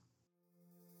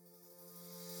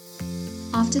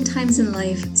Oftentimes in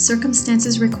life,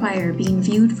 circumstances require being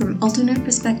viewed from alternate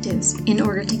perspectives in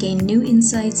order to gain new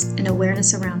insights and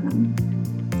awareness around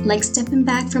them. Like stepping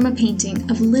back from a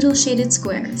painting of little shaded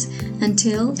squares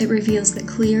until it reveals the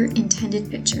clear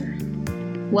intended picture.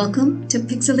 Welcome to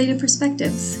Pixelated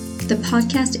Perspectives, the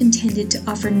podcast intended to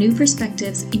offer new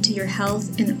perspectives into your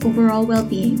health and overall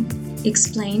well-being,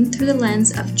 explained through the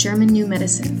lens of German New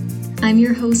Medicine. I'm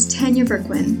your host, Tanya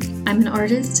Verquin. I'm an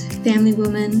artist, family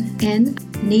woman, and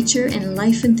nature and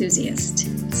life enthusiast.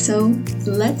 So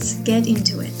let's get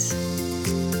into it.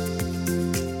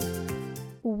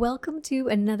 Welcome to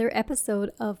another episode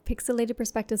of Pixelated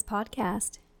Perspectives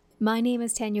podcast. My name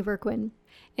is Tanya Verquin,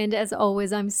 and as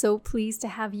always, I'm so pleased to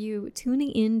have you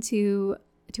tuning in to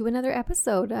another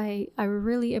episode. I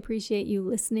really appreciate you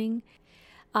listening.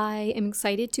 I am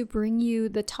excited to bring you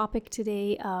the topic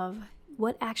today of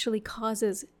what actually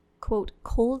causes, quote,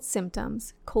 cold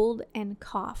symptoms, cold and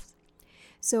cough.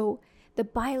 So the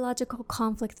biological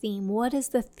conflict theme, what is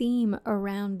the theme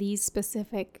around these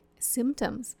specific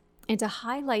symptoms? And to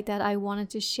highlight that, I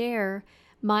wanted to share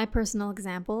my personal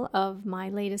example of my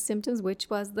latest symptoms,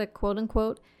 which was the quote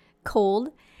unquote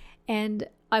cold. And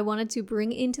I wanted to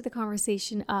bring into the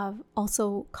conversation of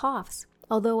also coughs.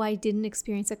 Although I didn't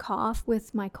experience a cough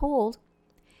with my cold,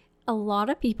 a lot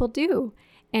of people do.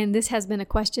 And this has been a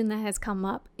question that has come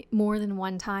up more than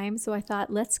one time. So I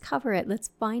thought, let's cover it. Let's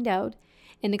find out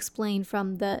and explain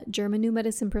from the German New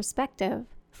Medicine perspective,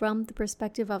 from the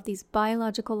perspective of these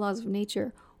biological laws of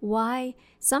nature, why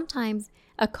sometimes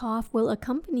a cough will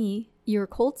accompany your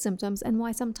cold symptoms and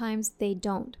why sometimes they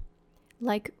don't.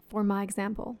 Like for my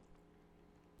example.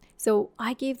 So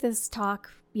I gave this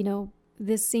talk,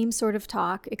 this same sort of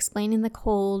talk, explaining the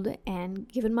cold and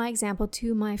given my example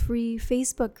to my free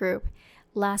Facebook group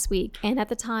last week. And at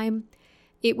the time,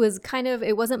 it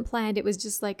wasn't planned. It was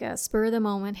just like a spur of the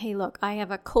moment. Hey, look, I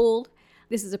have a cold.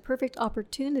 This is a perfect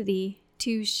opportunity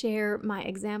to share my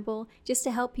example just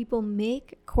to help people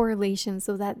make correlations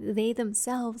so that they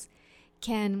themselves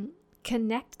can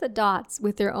connect the dots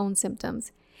with their own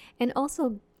symptoms. And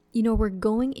also, we're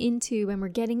getting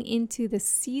into the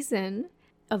season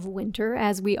of winter,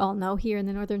 as we all know here in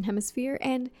the Northern Hemisphere,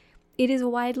 and it is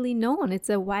widely known.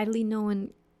 It's a widely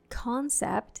known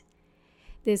concept,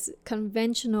 this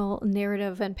conventional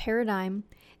narrative and paradigm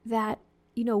that,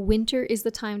 winter is the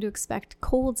time to expect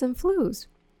colds and flus.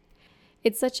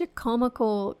 It's such a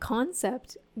comical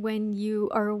concept when you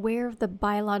are aware of the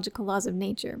biological laws of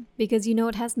nature because,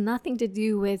 it has nothing to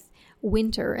do with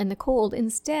winter and the cold.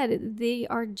 Instead, they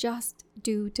are just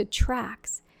due to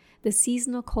tracks. The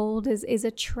seasonal cold is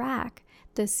a track.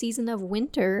 The season of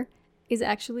winter is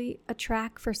actually a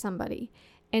track for somebody.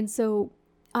 And so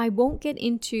I won't get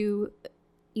into,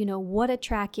 what a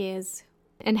track is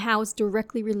and how it's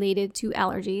directly related to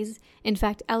allergies. In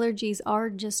fact, allergies are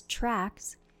just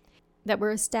tracks that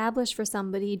were established for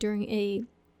somebody during a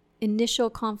initial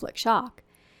conflict shock.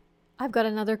 I've got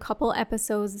another couple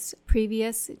episodes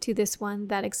previous to this one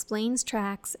that explains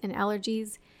tracks and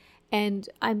allergies. And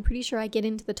I'm pretty sure I get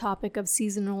into the topic of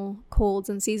seasonal colds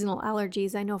and seasonal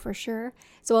allergies, I know for sure.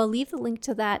 So I'll leave the link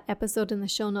to that episode in the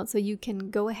show notes so you can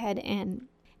go ahead and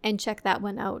check that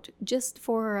one out just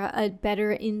for a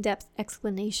better in-depth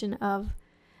explanation of,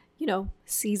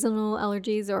 seasonal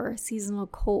allergies or seasonal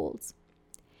colds.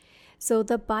 So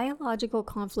the biological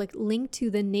conflict linked to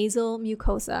the nasal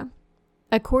mucosa,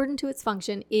 according to its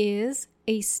function, is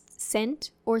a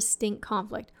scent or stink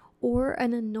conflict or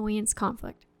an annoyance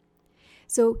conflict.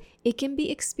 So it can be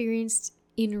experienced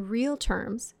in real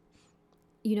terms,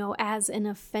 as an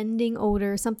offending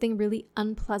odor, something really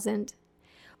unpleasant,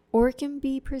 or it can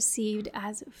be perceived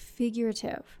as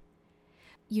figurative.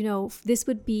 This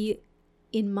would be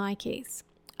in my case.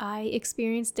 I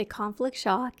experienced a conflict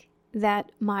shock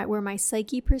where my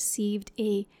psyche perceived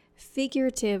a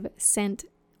figurative scent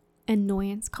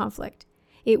annoyance conflict.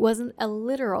 It wasn't a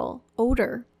literal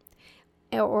odor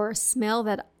or smell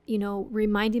that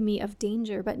reminded me of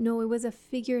danger, but no, it was a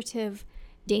figurative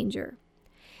danger.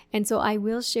 And so I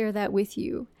will share that with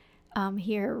you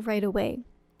here right away.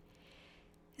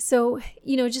 So,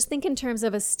 just think in terms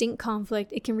of a stink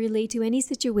conflict. It can relate to any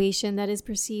situation that is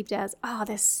perceived as,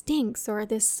 this stinks, or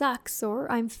this sucks,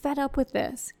 or I'm fed up with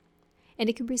this. And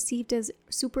it can be perceived as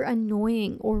super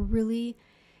annoying or really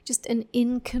just an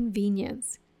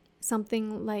inconvenience.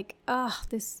 Something like,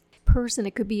 this person,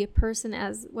 it could be a person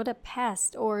as what a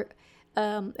pest or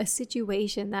a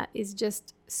situation that is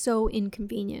just so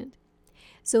inconvenient.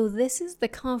 So this is the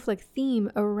conflict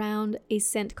theme around a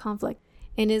scent conflict.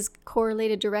 and is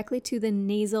correlated directly to the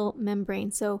nasal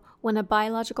membrane. So when a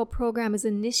biological program is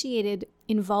initiated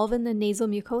involving the nasal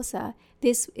mucosa,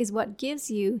 this is what gives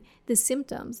you the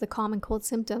symptoms, the common cold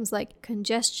symptoms like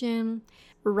congestion,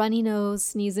 runny nose,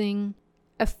 sneezing,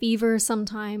 a fever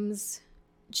sometimes,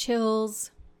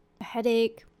 chills, a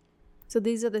headache. So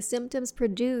these are the symptoms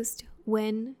produced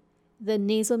when the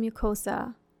nasal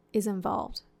mucosa is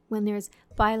involved, when there's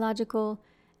biological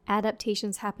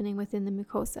adaptations happening within the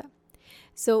mucosa.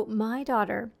 So my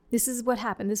daughter, this is what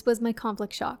happened. This was my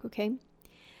conflict shock, okay?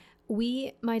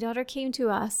 My daughter came to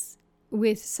us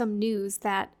with some news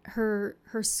that her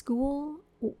school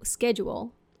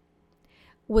schedule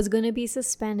was going to be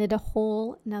suspended a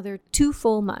whole another 2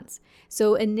 full months.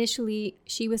 So initially,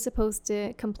 she was supposed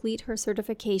to complete her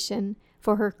certification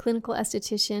for her clinical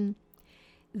esthetician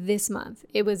this month.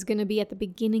 It was going to be at the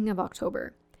beginning of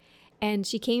October. And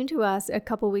she came to us a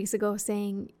couple weeks ago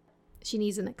saying she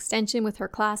needs an extension with her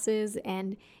classes,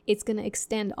 and it's going to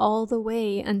extend all the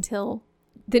way until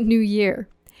the new year.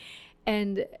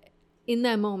 And in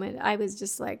that moment, I was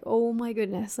just like, oh my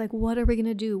goodness, like, what are we going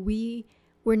to do?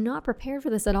 We're not prepared for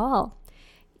this at all.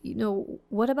 You know,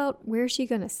 what about where is she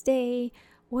going to stay?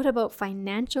 What about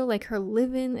financial, like her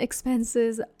living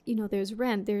expenses? You know, there's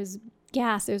rent, there's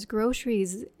gas, there's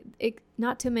groceries,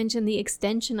 not to mention the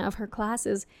extension of her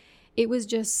classes. It was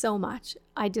just so much.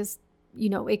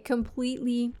 It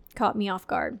completely caught me off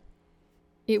guard.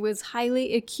 It was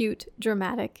highly acute,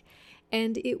 dramatic,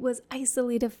 and it was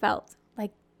isolated felt.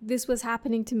 Like this was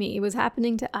happening to me. It was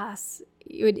happening to us.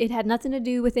 It had nothing to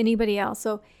do with anybody else.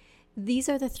 So these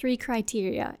are the 3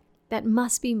 criteria that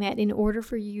must be met in order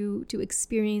for you to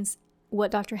experience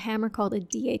what Dr. Hammer called a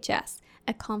DHS,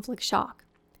 a conflict shock.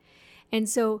 And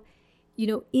so,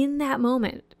 in that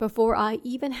moment, before I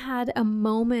even had a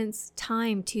moment's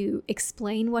time to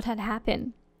explain what had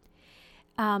happened,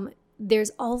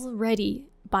 there's already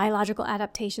biological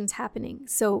adaptations happening.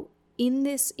 So in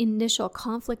this initial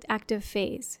conflict active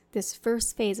phase, this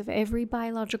first phase of every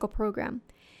biological program,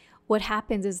 what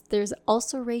happens is there's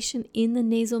ulceration in the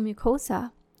nasal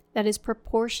mucosa that is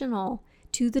proportional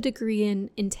to the degree and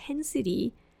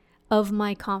intensity of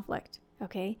my conflict,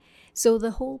 okay? So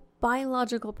the whole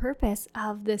biological purpose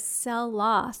of the cell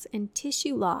loss and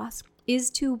tissue loss is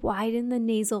to widen the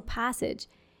nasal passage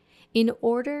in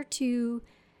order to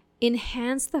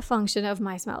enhance the function of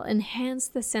my smell, enhance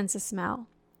the sense of smell,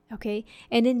 okay?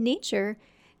 And in nature,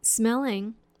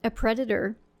 smelling a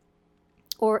predator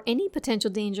or any potential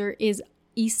danger is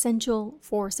essential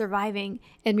for surviving.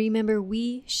 And remember,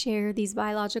 we share these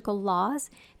biological laws,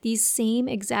 these same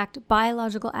exact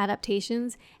biological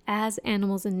adaptations as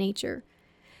animals in nature.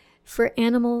 For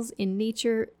animals in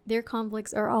nature, their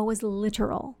conflicts are always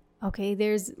literal, okay?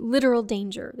 There's literal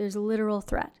danger, there's a literal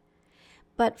threat.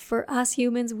 But for us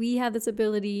humans, we have this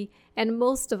ability, and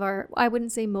most of I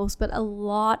wouldn't say most, but a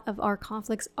lot of our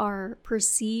conflicts are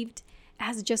perceived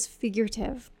as just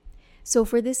figurative. So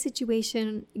for this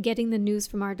situation, getting the news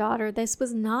from our daughter, this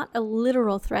was not a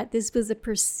literal threat. This was a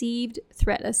perceived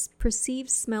threat, a perceived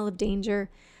smell of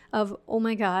danger, of, oh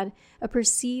my God, a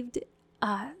perceived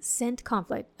scent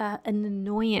conflict, an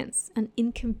annoyance, an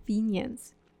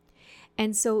inconvenience.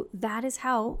 And so that is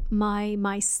how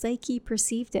my psyche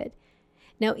perceived it.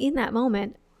 Now, in that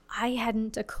moment, I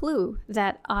hadn't a clue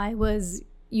that I was,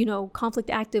 conflict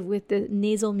active with the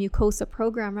nasal mucosa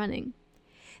program running.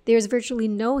 There's virtually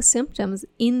no symptoms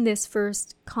in this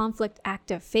first conflict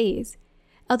active phase,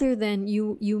 other than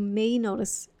you may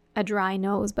notice a dry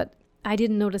nose, but I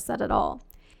didn't notice that at all.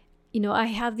 I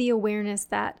have the awareness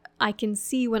that I can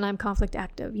see when I'm conflict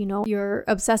active. You're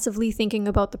obsessively thinking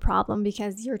about the problem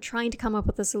because you're trying to come up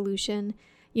with a solution.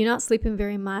 You're not sleeping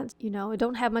very much. I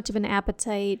don't have much of an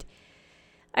appetite.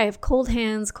 I have cold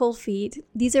hands, cold feet.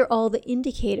 These are all the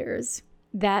indicators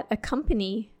that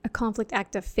accompany a conflict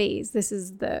active phase. This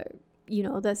is the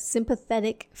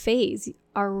sympathetic phase,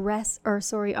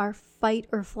 our fight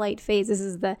or flight phase. This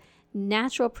is the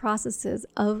natural processes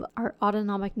of our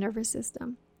autonomic nervous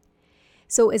system.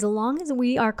 So as long as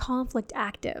we are conflict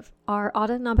active, our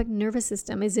autonomic nervous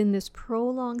system is in this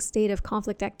prolonged state of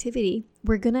conflict activity,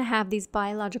 we're going to have these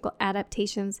biological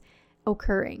adaptations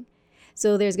occurring.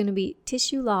 So there's going to be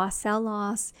tissue loss, cell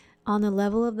loss on the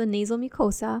level of the nasal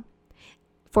mucosa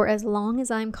for as long as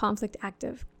I'm conflict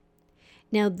active.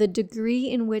 Now, the degree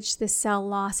in which the cell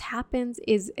loss happens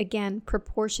is, again,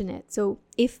 proportionate. So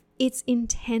if it's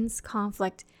intense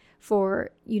conflict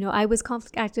I was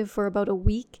conflict active for about a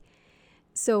week.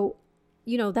 So,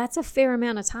 that's a fair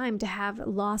amount of time to have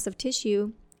loss of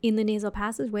tissue in the nasal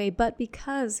passageway. But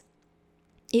because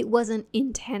it wasn't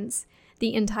intense,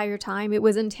 the entire time. It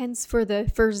was intense for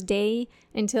the first day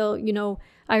until,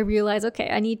 I realized, okay,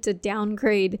 I need to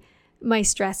downgrade my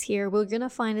stress here. We're going to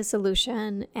find a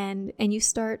solution, and you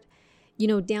start,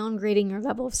 downgrading your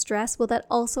level of stress. Well, that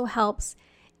also helps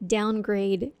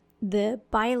downgrade the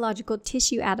biological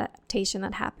tissue adaptation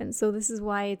that happens. So this is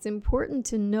why it's important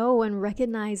to know and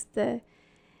recognize the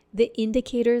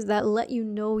indicators that let you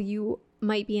know you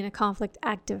might be in a conflict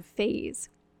active phase.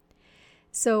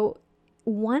 So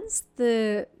once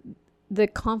the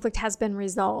conflict has been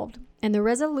resolved, and the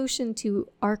resolution to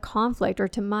our conflict, or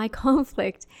to my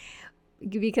conflict,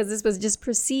 because this was just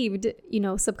perceived,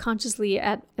 subconsciously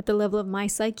at the level of my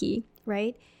psyche,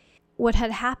 right? What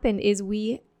had happened is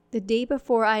the day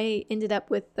before I ended up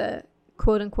with the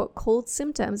quote unquote cold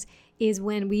symptoms is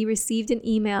when we received an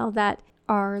email that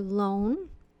our loan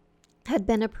had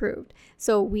been approved.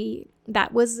 So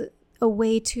that was a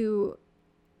way to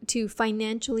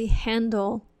financially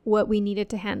handle what we needed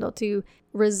to handle, to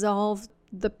resolve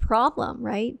the problem,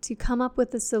 right? To come up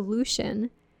with a solution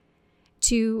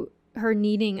to her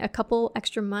needing a couple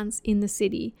extra months in the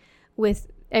city with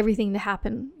everything to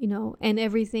happen, and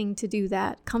everything to do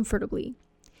that comfortably.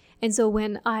 And so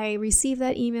when I received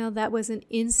that email, that was an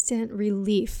instant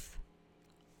relief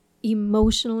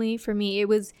emotionally for me. It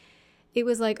was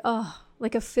like,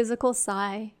 like a physical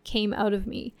sigh came out of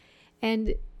me.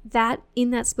 And that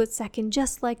in that split second,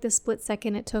 just like the split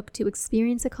second it took to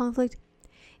experience a conflict,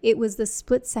 it was the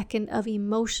split second of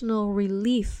emotional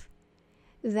relief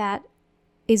that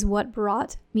is what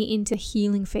brought me into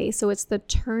healing phase. So it's the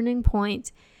turning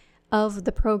point of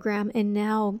the program. And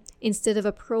now, instead of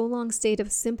a prolonged state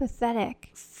of sympathetic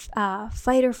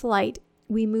fight or flight,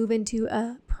 we move into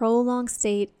a prolonged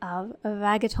state of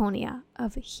vagatonia,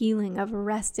 of healing, of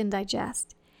rest and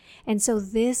digest. And so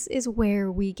this is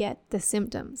where we get the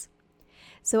symptoms.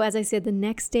 So as I said, the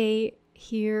next day,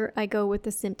 here I go with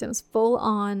the symptoms, full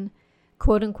on,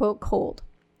 quote unquote, cold.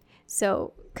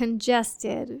 So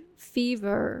congested,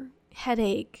 fever,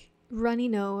 headache, runny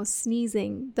nose,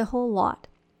 sneezing, the whole lot.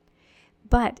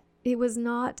 But it was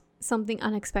not something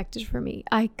unexpected for me.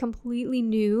 I completely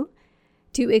knew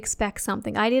to expect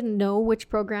something. I didn't know which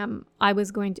program I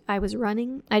was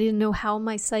running. I didn't know how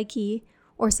my psyche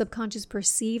or subconscious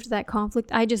perceived that conflict.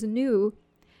 I just knew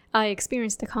I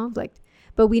experienced the conflict.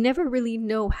 But we never really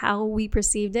know how we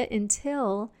perceived it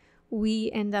until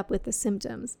we end up with the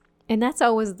symptoms. And that's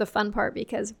always the fun part,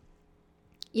 because,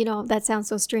 that sounds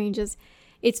so strange.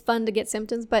 It's fun to get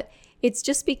symptoms, but it's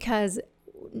just because,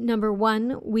 number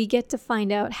one, we get to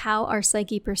find out how our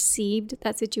psyche perceived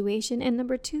that situation. And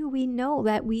number two, we know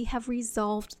that we have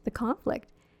resolved the conflict.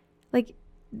 Like,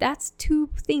 that's two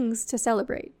things to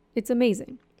celebrate. It's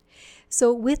amazing.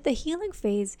 So with the healing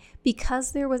phase,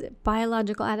 because there was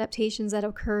biological adaptations that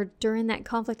occurred during that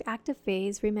conflict active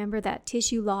phase, remember that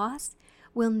tissue loss?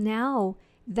 Well, now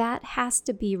that has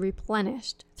to be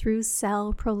replenished through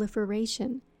cell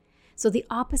proliferation. So the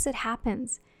opposite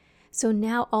happens. So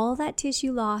now all that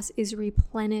tissue loss is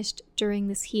replenished during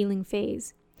this healing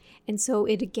phase. And so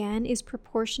it again is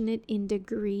proportionate in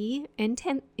degree and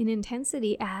in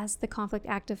intensity as the conflict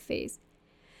active phase.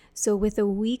 So with a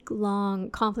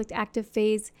week-long conflict active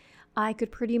phase, I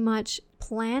could pretty much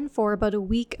plan for about a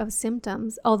week of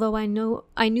symptoms, although I knew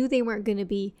they weren't going to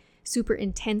be super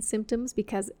intense symptoms,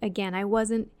 because again, I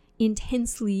wasn't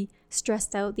intensely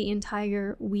stressed out the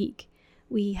entire week.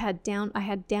 I had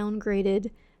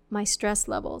downgraded my stress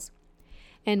levels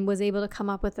and was able to come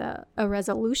up with a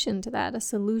resolution to that, a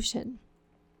solution.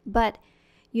 But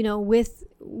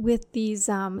with these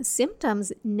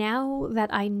symptoms, now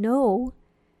that I know,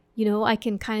 I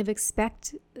can kind of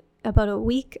expect about a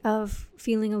week of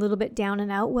feeling a little bit down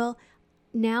and out. Well,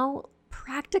 now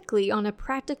practically, on a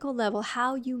practical level,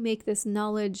 how you make this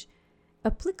knowledge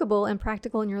applicable and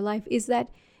practical in your life is that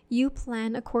you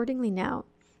plan accordingly now.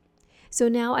 So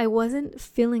now I wasn't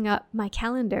filling up my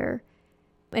calendar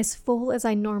as full as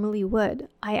I normally would.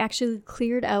 I actually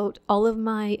cleared out all of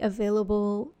my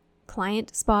available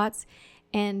client spots,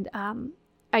 and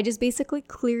I just basically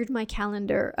cleared my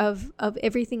calendar of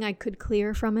everything I could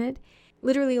clear from it.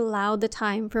 Literally allowed the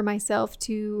time for myself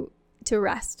to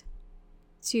rest.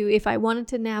 If I wanted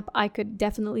to nap, I could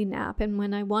definitely nap. And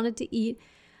when I wanted to eat,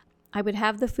 I would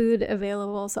have the food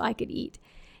available so I could eat.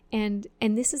 And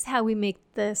this is how we make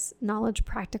this knowledge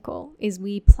practical, is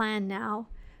we plan now,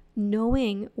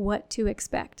 knowing what to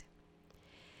expect.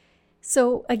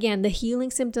 So again, the healing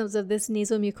symptoms of this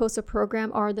nasal mucosa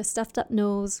program are the stuffed up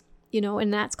nose,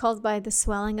 and that's caused by the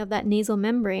swelling of that nasal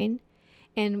membrane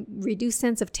and reduced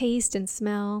sense of taste and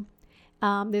smell.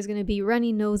 There's going to be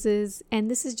runny noses,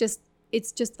 and it's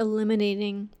just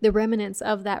eliminating the remnants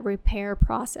of that repair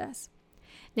process.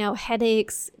 Now,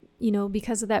 headaches,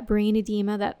 because of that brain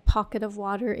edema, that pocket of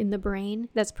water in the brain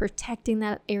that's protecting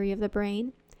that area of the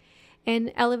brain,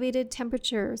 and elevated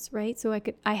temperatures, right? So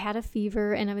I had a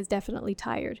fever and I was definitely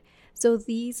tired. So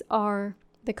these are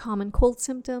the common cold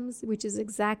symptoms, which is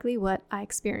exactly what I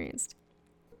experienced.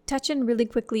 Touching really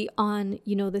quickly on,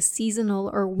 the seasonal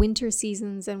or winter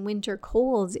seasons and winter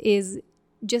colds is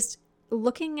just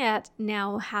looking at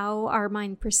now how our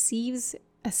mind perceives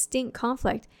a stink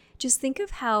conflict. Just think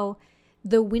of how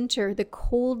the winter, the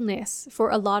coldness for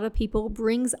a lot of people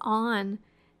brings on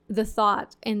the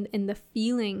thought and the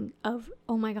feeling of,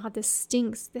 oh my God, this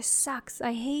stinks, this sucks,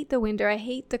 I hate the winter, I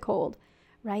hate the cold,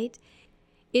 right?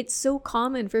 It's so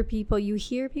common for people. You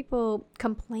hear people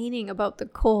complaining about the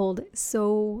cold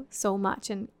so much,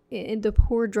 and the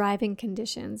poor driving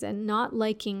conditions, and not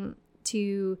liking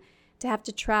to have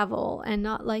to travel, and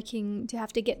not liking to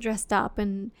have to get dressed up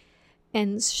and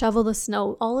shovel the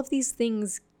snow. All of these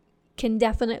things can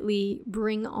definitely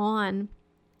bring on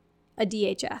a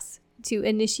DHS, to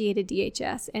initiate a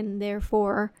DHS, and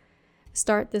therefore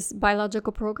start this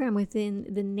biological program within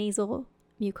the nasal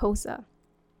mucosa.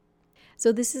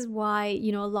 So this is why,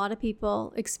 a lot of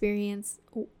people experience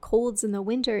colds in the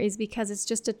winter, is because it's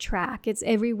just a track. It's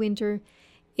every winter.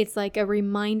 It's like a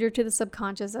reminder to the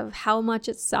subconscious of how much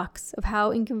it sucks, of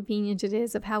how inconvenient it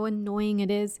is, of how annoying it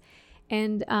is.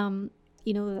 And,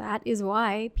 that is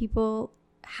why people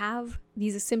have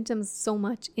these symptoms so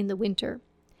much in the winter.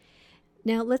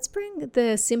 Now, let's bring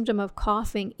the symptom of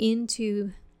coughing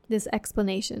into this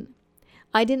explanation.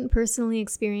 I didn't personally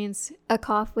experience a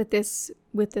cough with this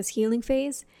healing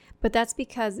phase, but that's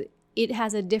because it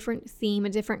has a different theme, a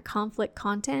different conflict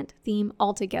content theme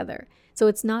altogether. So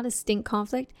it's not a stink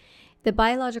conflict. The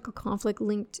biological conflict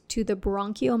linked to the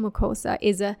bronchial mucosa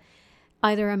is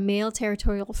either a male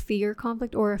territorial fear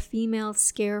conflict or a female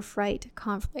scare fright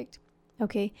conflict.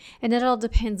 Okay, and that all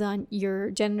depends on your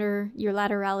gender, your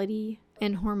laterality,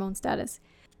 and hormone status.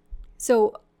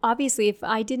 So obviously, if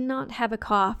I did not have a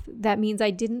cough, that means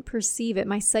I didn't perceive it.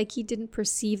 My psyche didn't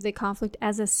perceive the conflict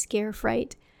as a scare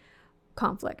fright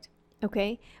conflict,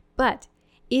 okay? But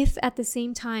if at the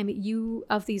same time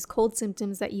of these cold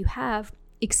symptoms that you have,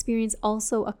 experience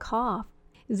also a cough,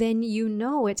 then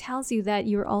it tells you that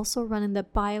you're also running the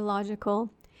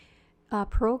biological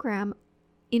program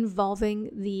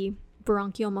involving the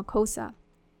bronchial mucosa.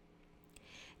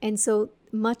 And so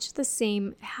much the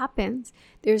same happens.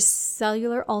 There's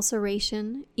cellular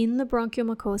ulceration in the bronchial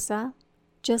mucosa,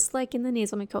 just like in the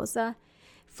nasal mucosa,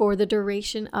 for the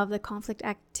duration of the conflict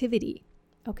activity,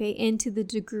 okay, and to the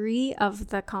degree of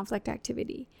the conflict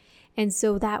activity. And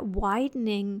so that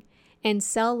widening and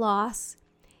cell loss,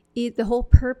 the whole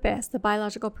purpose, the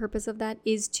biological purpose of that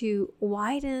is to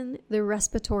widen the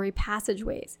respiratory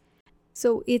passageways.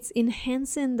 So it's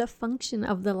enhancing the function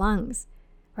of the lungs,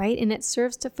 right? And it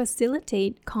serves to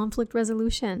facilitate conflict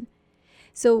resolution.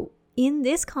 So in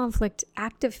this conflict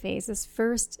active phase, this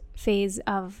first phase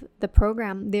of the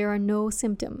program, there are no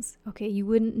symptoms, okay? You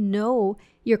wouldn't know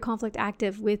you're conflict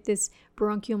active with this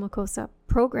bronchial mucosa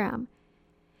program.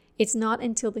 It's not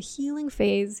until the healing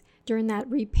phase, during that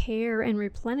repair and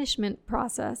replenishment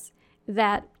process,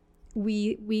 that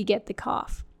we get the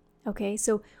cough, okay?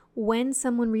 So when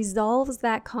someone resolves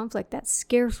that conflict, that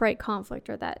scare fright conflict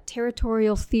or that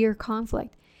territorial fear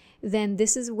conflict, then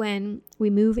this is when we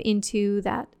move into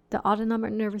that, the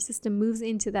autonomic nervous system moves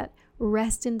into that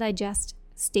rest and digest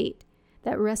state,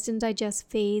 that rest and digest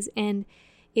phase, and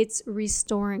it's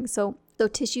restoring. So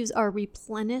tissues are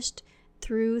replenished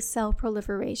through cell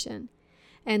proliferation.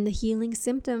 And the healing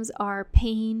symptoms are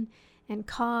pain and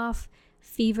cough,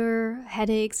 fever,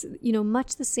 headaches,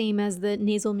 much the same as the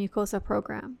nasal mucosa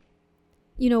program.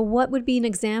 What would be an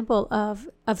example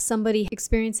of somebody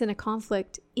experiencing a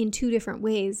conflict in two different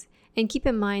ways? And keep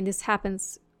in mind, this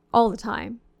happens all the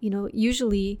time.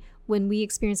 Usually when we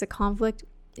experience a conflict,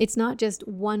 it's not just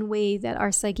one way that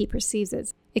our psyche perceives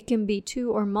it. It can be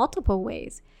two or multiple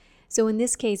ways. So in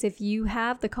this case, if you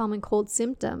have the common cold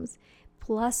symptoms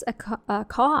plus a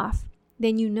cough,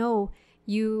 then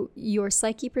your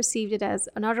psyche perceived it as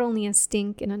not only a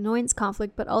stink and annoyance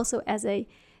conflict, but also as a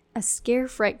scare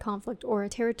fright conflict or a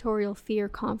territorial fear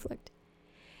conflict.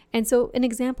 And so an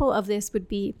example of this would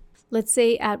be, let's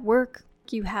say at work,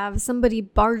 you have somebody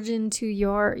barge into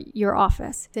your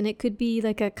office, and it could be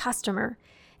like a customer,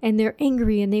 and they're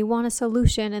angry and they want a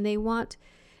solution and they want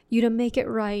you to make it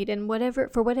right and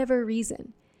for whatever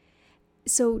reason.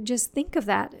 So just think of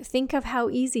that. Think of how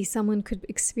easy someone could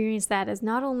experience that as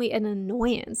not only an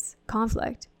annoyance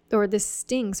conflict or this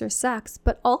stinks or sucks,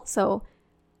 but also,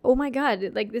 oh my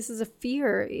God, like this is a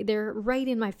fear. They're right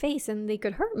in my face and they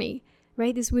could hurt me.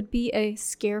 right? This would be a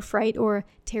scare, fright, or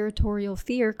territorial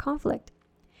fear conflict.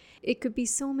 It could be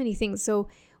so many things. So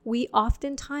we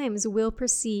oftentimes will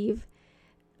perceive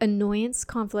annoyance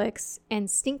conflicts and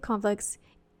stink conflicts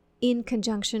in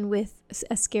conjunction with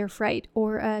a scare, fright,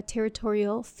 or a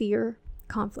territorial fear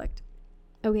conflict.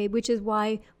 Okay, which is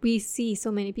why we see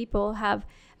so many people have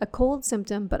a cold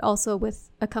symptom, but also with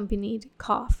accompanied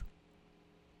cough.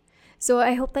 So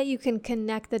I hope that you can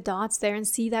connect the dots there and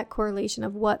see that correlation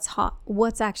of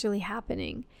what's actually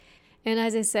happening. And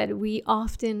as I said, we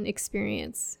often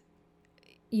experience,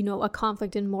 a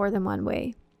conflict in more than one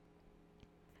way.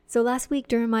 So last week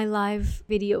during my live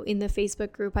video in the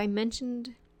Facebook group, I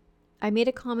made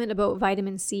a comment about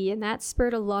vitamin C, and that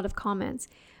spurred a lot of comments.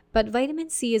 But vitamin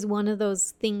C is one of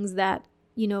those things that,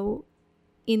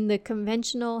 in the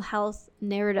conventional health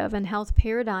narrative and health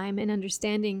paradigm and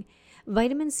understanding,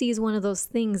 vitamin C is one of those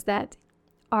things that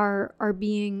are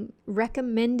being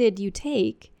recommended you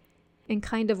take and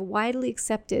kind of widely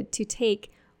accepted to take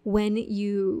when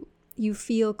you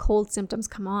feel cold symptoms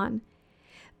come on.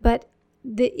 But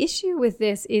the issue with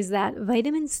this is that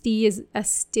vitamin C is a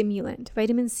stimulant.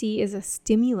 Vitamin C is a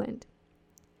stimulant.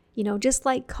 Just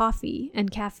like coffee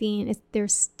and caffeine, they're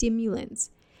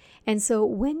stimulants. And so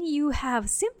when you have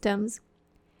symptoms,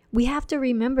 we have to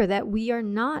remember that we are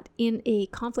not in a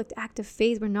conflict active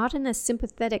phase. We're not in a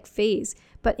sympathetic phase,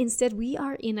 but instead we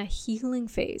are in a healing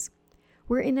phase.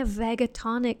 We're in a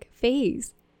vagatonic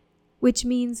phase, which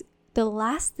means the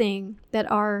last thing that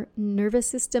our nervous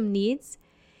system needs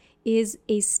is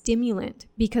a stimulant,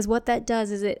 because what that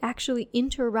does is it actually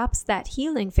interrupts that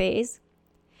healing phase.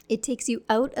 It takes you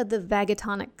out of the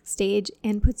vagatonic stage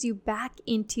and puts you back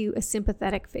into a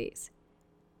sympathetic phase.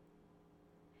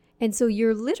 And so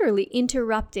you're literally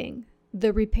interrupting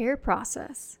the repair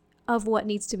process of what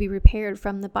needs to be repaired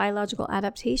from the biological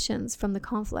adaptations from the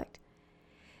conflict.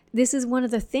 This is one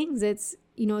of the things it's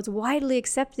widely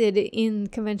accepted in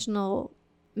conventional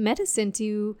medicine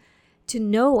to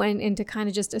know and to kind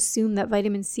of just assume that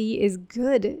vitamin C is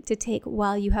good to take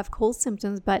while you have cold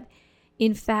symptoms, but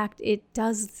in fact, it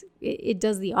does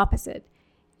the opposite.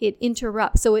 It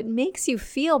interrupts. So it makes you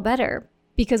feel better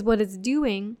because what it's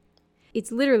doing,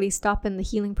 it's literally stopping the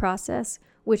healing process,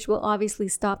 which will obviously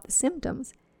stop the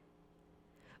symptoms.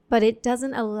 But it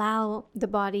doesn't allow the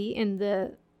body and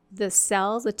the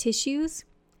cells, the tissues,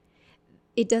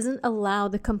 it doesn't allow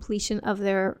the completion of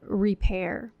their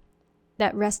repair,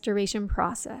 that restoration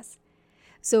process.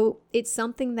 So it's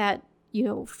something that,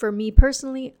 for me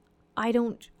personally, I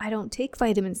don't take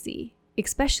vitamin C,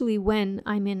 especially when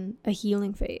I'm in a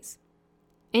healing phase,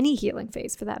 any healing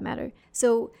phase for that matter.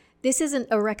 So this isn't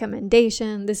a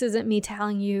recommendation. This isn't me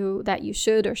telling you that you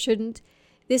should or shouldn't.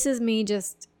 This is me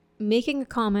just making a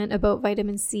comment about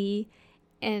vitamin C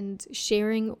and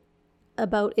sharing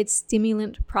about its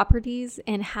stimulant properties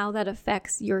and how that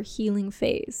affects your healing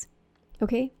phase.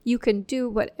 Okay? You can do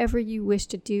whatever you wish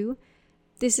to do.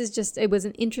 It was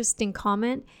an interesting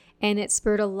comment, and it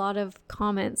spurred a lot of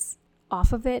comments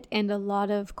off of it and a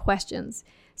lot of questions.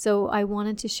 So I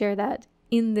wanted to share that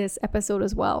in this episode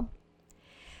as well.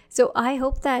 So I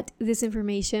hope that this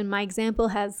information, my example,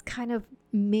 has kind of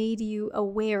made you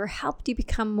aware, helped you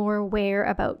become more aware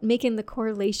about making the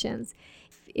correlations.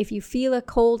 If you feel a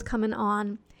cold coming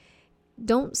on,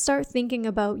 don't start thinking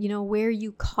about, where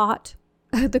you caught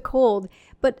the cold,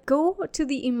 but go to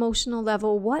the emotional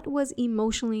level. What was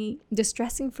emotionally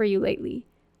distressing for you lately?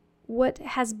 What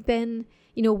has been,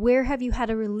 where have you had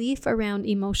a relief around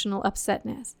emotional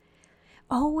upsetness?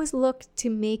 Always look to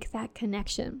make that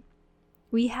connection.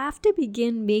 We have to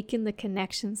begin making the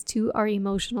connections to our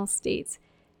emotional states,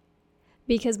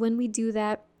 because when we do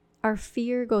that, our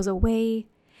fear goes away.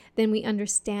 Then we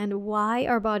understand why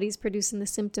our body's producing the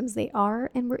symptoms they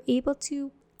are, and we're able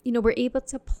to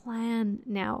plan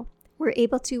now. We're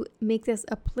able to make this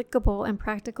applicable and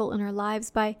practical in our lives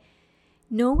by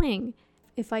knowing,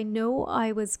 if I know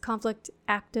I was conflict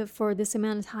active for this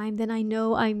amount of time, then I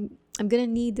know I'm going to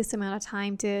need this amount of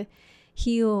time to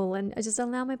heal and just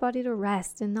allow my body to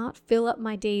rest and not fill up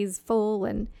my days full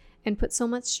and put so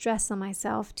much stress on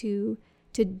myself to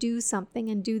do something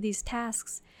and do these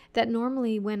tasks that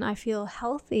normally when I feel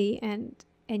healthy and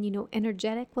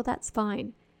energetic, well, that's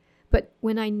fine. But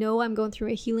when I know I'm going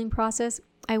through a healing process,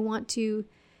 I want to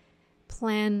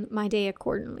plan my day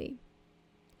accordingly.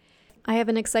 I have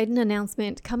an exciting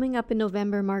announcement. Coming up in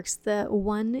November marks the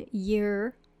 1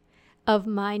 year of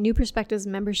my New Perspectives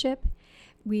membership.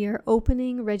 We are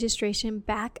opening registration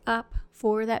back up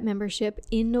for that membership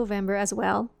in November as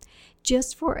well,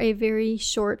 just for a very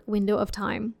short window of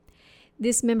time.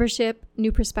 This membership,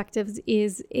 New Perspectives,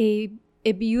 is a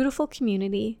beautiful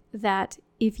community that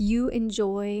if you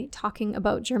enjoy talking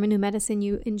about German New Medicine,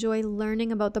 you enjoy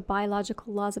learning about the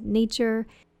biological laws of nature,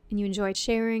 and you enjoy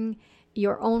sharing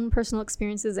your own personal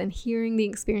experiences and hearing the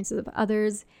experiences of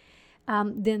others,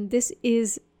 then this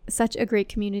is such a great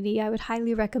community. I would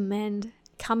highly recommend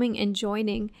coming and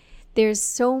joining. There's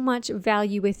so much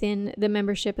value within the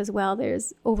membership as well.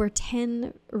 There's over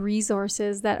 10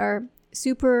 resources that are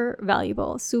super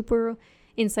valuable, super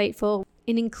insightful.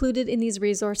 And included in these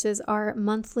resources are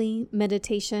monthly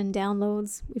meditation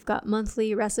downloads. We've got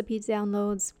monthly recipe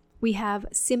downloads. We have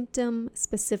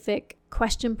symptom-specific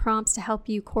question prompts to help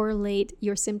you correlate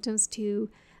your symptoms to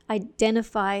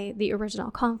identify the original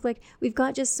conflict. We've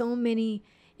got just so many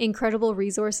incredible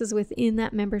resources within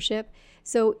that membership.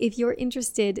 So if you're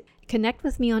interested, connect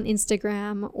with me on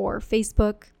Instagram or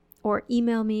Facebook or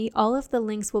email me. All of the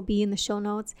links will be in the show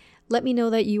notes. Let me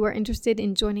know that you are interested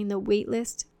in joining the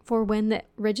waitlist for when the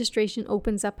registration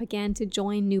opens up again to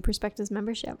join New Perspectives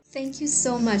membership. Thank you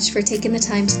so much for taking the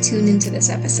time to tune into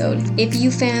this episode. If you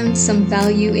found some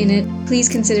value in it, please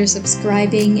consider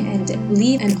subscribing and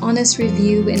leave an honest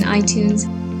review in iTunes.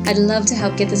 I'd love to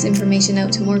help get this information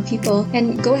out to more people,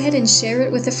 and go ahead and share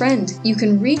it with a friend. You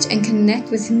can reach and connect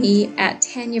with me at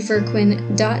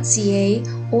tanyaverquin.ca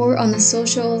or on the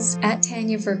socials at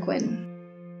Tanya Verquin.